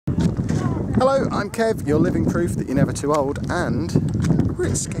Hello, I'm Kev, your living proof that you're never too old, and we're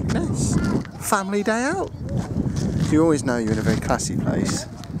at Skegness. Family day out. You always know you're in a very classy place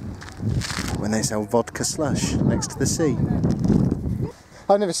when they sell vodka slush next to the sea.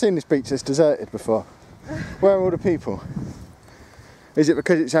 I've never seen this beach this deserted before. Where are all the people? Is it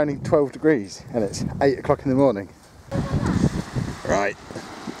because it's only 12 degrees and it's 8 o'clock in the morning? Right,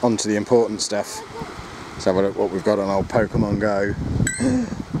 on to the important stuff. Let's have a look what we've got on old Pokemon Go.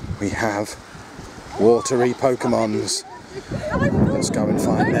 We have watery Pokemons. Let's go and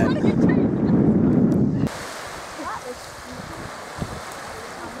find them.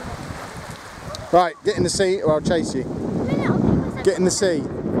 Right, get in the sea or I'll chase you. Get in the sea.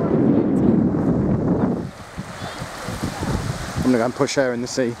 I'm gonna go and push her in the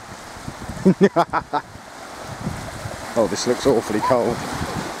sea. Oh, this looks awfully cold.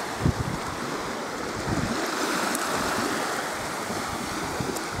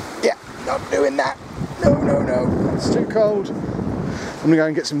 Yeah, not doing that. No, no, no. It's too cold. I'm gonna go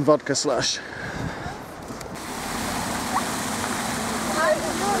and get some vodka slush.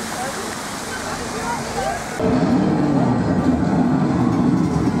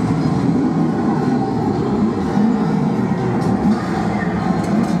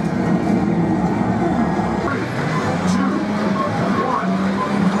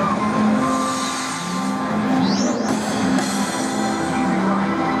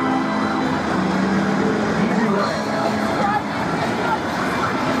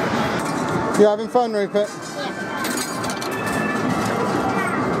 You having fun, Rupert? Yeah.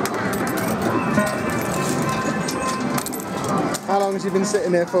 How long has you been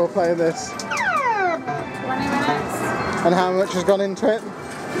sitting here for playing this? 20 minutes. And how much has gone into it?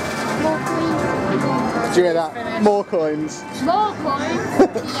 More coins. Did you hear that? Finished. More coins. More coins?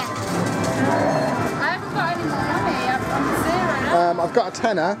 Yeah. I haven't got any more money. I'm zero. I've got a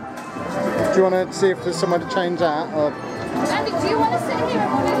tenner. Do you want to see if there's somewhere to change that? Or... Andy, do you want to sit here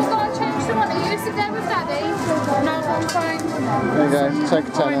and we've got to change the money? You sit there with Daddy. No, I'm fine. There you go, take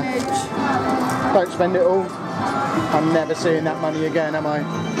a tenner. Don't spend it all. I'm never seeing that money again, am I?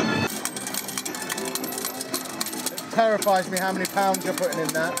 It terrifies me how many pounds you're putting in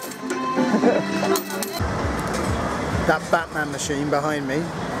that. That Batman machine behind me,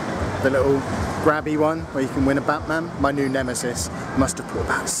 the little grabby one where you can win a Batman, my new nemesis, must have put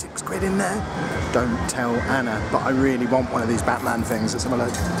about £6 in there. Don't tell Anna, but I really want one of these Batman things. Let's have a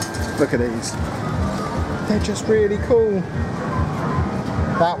look. Look at these. They're just really cool.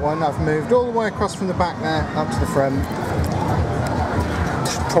 That one I've moved all the way across from the back there up to the front.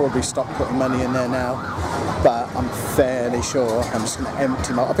 Should probably stop putting money in there now, but I'm fairly sure I'm just going to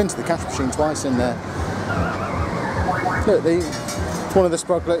empty my... I've been to the cash machine twice in there. Look at these. One of the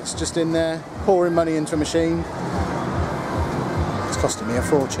Sproglets just in there, pouring money into a machine. It's costing me a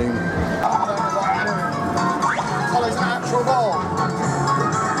fortune. Oh, there's an actual ball.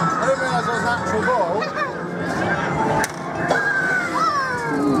 I didn't realise there was an actual ball.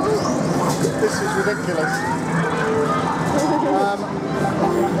 This is ridiculous.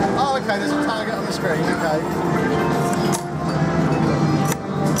 Oh, okay, there's a target on the screen, okay.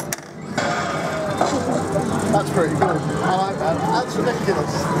 That's pretty cool. I like that. That's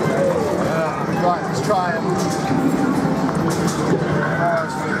ridiculous. Right, let's try it.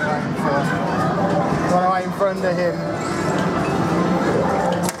 That's what we're aiming for. Want to aim for under him.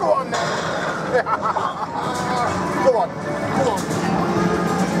 Go on now. Go on. Come on.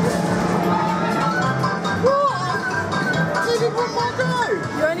 What? You did one more go.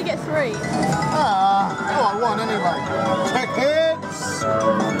 You only get 3. Ah, oh, I won anyway. Tickets!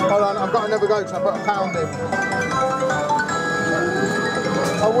 Hold on, I've got another go because I put £1 in.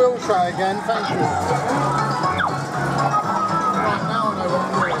 I will try again, thank you. Right, now I know what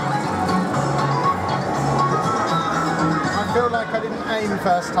I'm doing. I feel like I didn't aim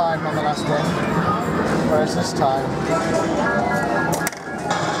first time on the last one, whereas this time,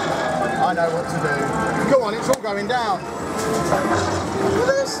 I know what to do. Go on, it's all going down. Look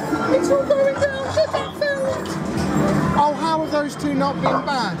at this, it's all going down, shit that filled. Oh, how have those two not been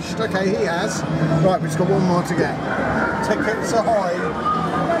bashed? Okay, he has. Right, we've just got one more to get. Tickets ahoy.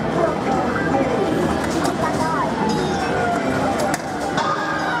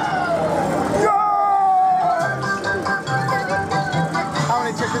 How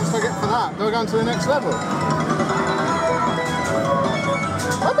many tickets do I get for that? Do I go on to the next level?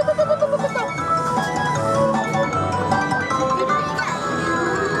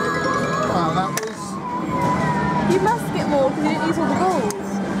 Well, that was... You must get more because you didn't use all the balls.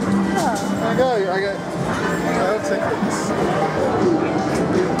 Oh. There you go, I get 12 tickets.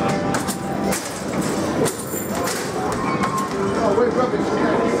 Oh, we're rubbish.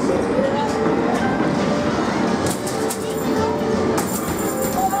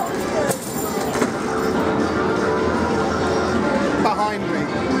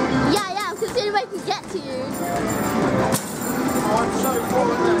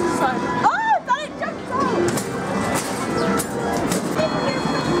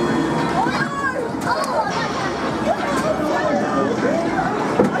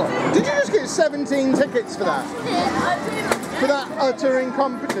 for that? For that utter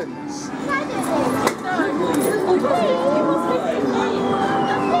incompetence?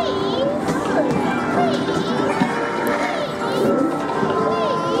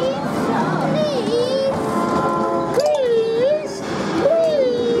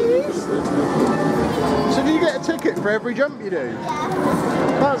 So do you get a ticket for every jump you do? Yeah.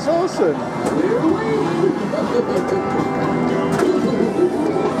 That's awesome.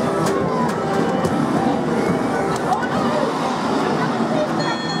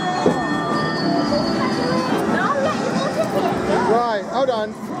 Right, hold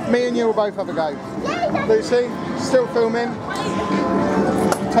on. Me and you will both have a go. Lucy, still filming.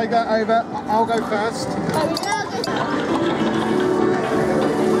 Take that over. I'll go first.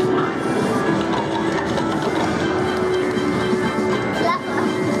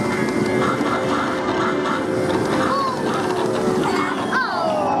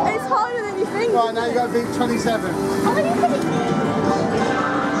 It's harder than you think. Right, now you got to beat 27.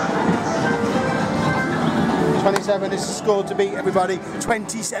 27 is the score to beat, everybody.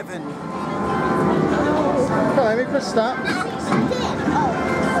 27. Come on, let me press start. And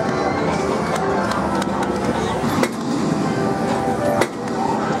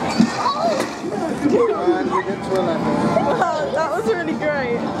we get to 11. Oh, that was really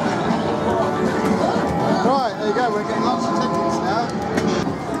great. Right, there you go. We're getting lots of tickets now.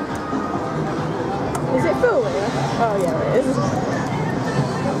 Is it full here? Oh yeah, it is.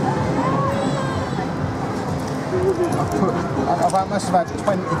 I must have had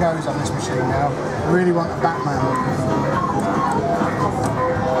 20 goes on this machine now. I really want the Batman.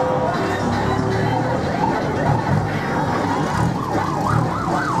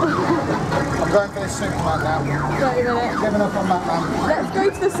 I'm going for this Superman now. Wait a minute. Giving up on Batman. Let's go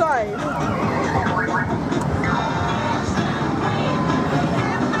to the side.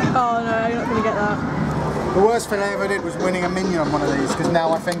 Oh no, you're not going to get that. The worst thing I ever did was winning a minion on one of these, because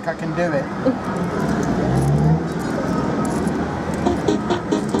now I think I can do it.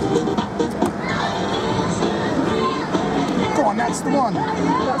 Go on, that's the one.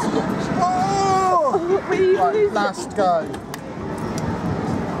 Oh! Right, last go.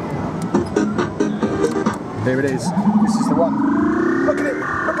 Here it is. This is the one. Look at it.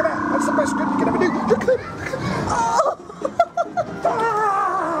 Look at that. That's the best grip you can ever do. Look at it. Oh!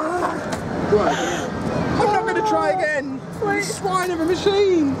 Right. I'm not going to try again. Wait. Swine of a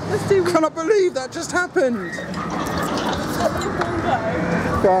machine. Let's do one. Cannot believe that just happened.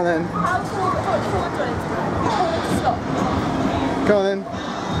 Go on then. Go on then.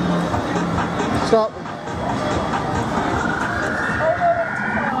 Stop.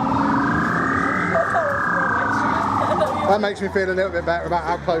 That makes me feel a little bit better about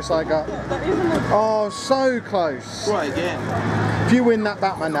how close I got. Oh, so close. Try again. If you win that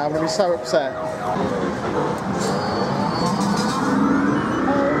Batman now, I'm going to be so upset.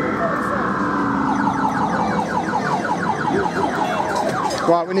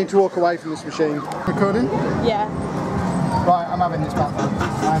 Right, we need to walk away from this machine. Recording? Yeah. Right, I'm having this Batman.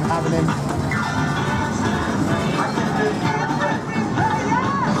 I'm having him.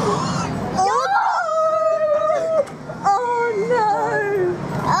 Oh no!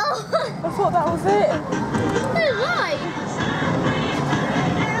 Oh. I thought that was it. No, why?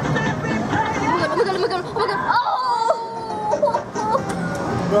 Oh my god, oh my god, oh my god, oh!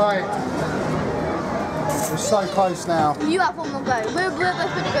 Right. We're so close now. You have one more go. We're both going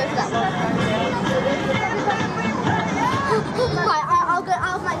to go for that one. Right, I'll go,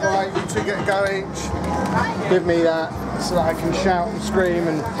 I'll make go. Right, you two get a go each. Give me that so that I can shout and scream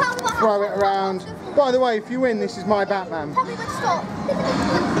and throw it around. By the way, if you win, this is my Batman. Tell me when to stop.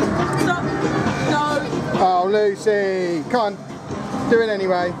 Stop. No. Oh, Lucy. Come on. Do it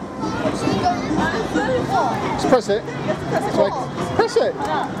anyway. Just press it. Press it.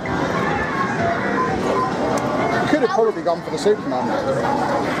 Could have probably gone for the Superman.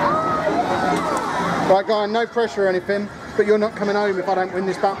 Right, go on, no pressure or anything, but you're not coming home if I don't win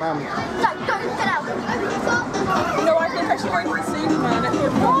this Batman. No, don't get out. No, I think I should go for the Superman.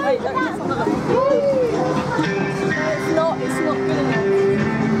 Wait, let me just have a look. It's not good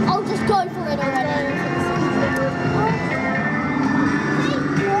enough. I'll just go for it already.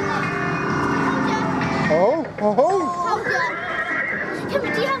 Oh, oh, oh.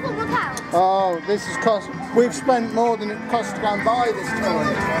 Kevin, do you have one more pound? Oh, this is cost. We've spent more than it cost to go and buy this toy.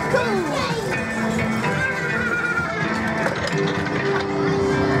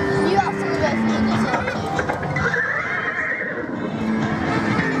 You have to go for this.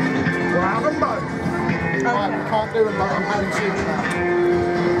 We'll have them both. Right, we can't do them both. I'm having Superman.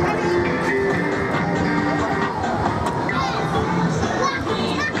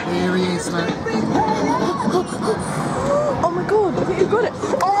 Here he is, mate. Oh my god, I think you've got it.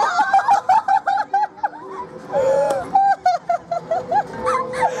 Oh!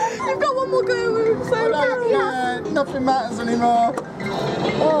 You've got one more go. We're so proud. Yeah, nothing matters anymore.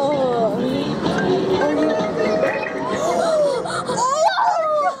 Oh.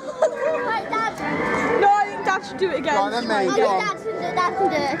 Right, Dad. No, I think Dad should do it again. Right, then me. Oh, Go on. Dad can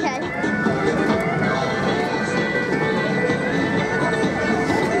do it, okay.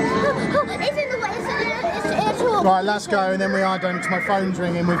 It's in the way, it's all. Right, let's go, and then we are done because my phone's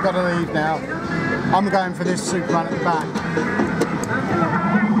ringing. We've got to leave now. I'm going for this Superman at the back.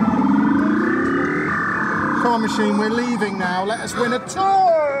 Come on, machine, we're leaving now. Let us win a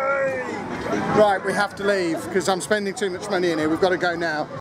toy! Right, we have to leave because I'm spending too much money in here. We've got to go now.